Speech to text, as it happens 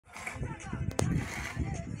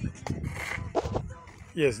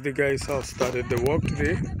Yes, the guys have started the work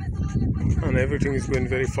today and everything is going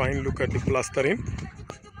very fine. Look at the plastering.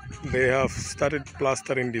 They have started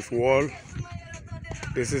plastering this wall.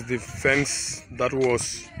 This is the fence that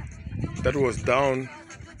was down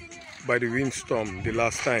by the windstorm the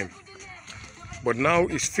last time, but now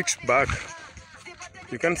it's fixed back.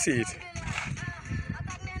 You can see it.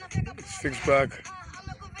 It's fixed back.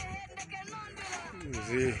 You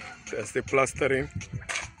see, that's the plastering.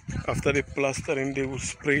 After the plastering, they will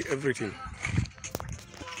spray everything.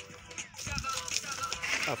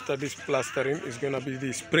 After this plastering is gonna be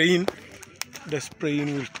the spraying. The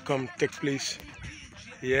spraying will take place.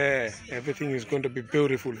 Yeah, everything is going to be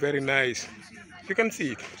beautiful, very nice. You can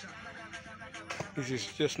see it. This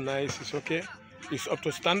is just nice. It's okay. It's up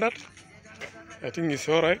to standard. I think it's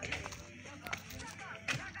all right.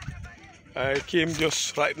 I came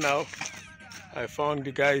just right now. I found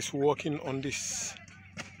the guys working on this.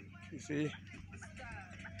 You see?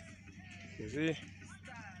 You see?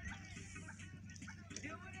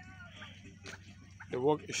 The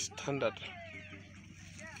work is standard.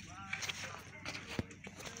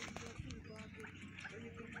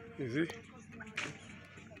 You see?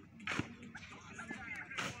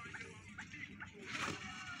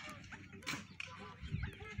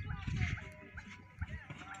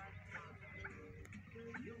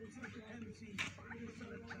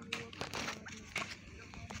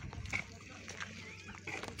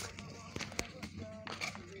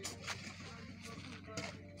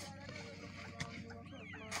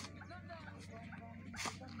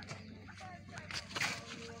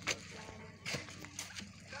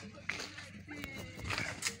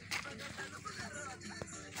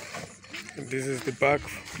 This is the back.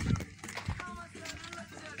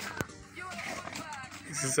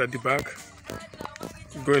 This is at the back.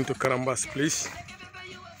 Going to Karamba's place.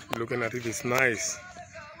 Looking at it, it's nice.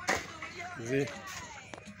 You see?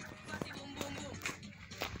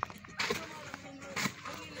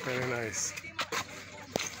 Very nice.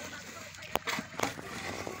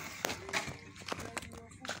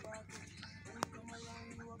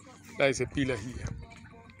 There is a pillar here.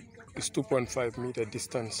 It's 2.5 meter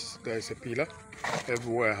distance. There is a pillar.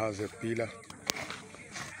 Everywhere has a pillar.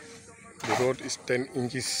 The road is 10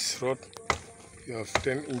 inches road. You have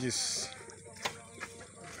 10 inches.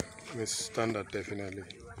 It's standard, definitely.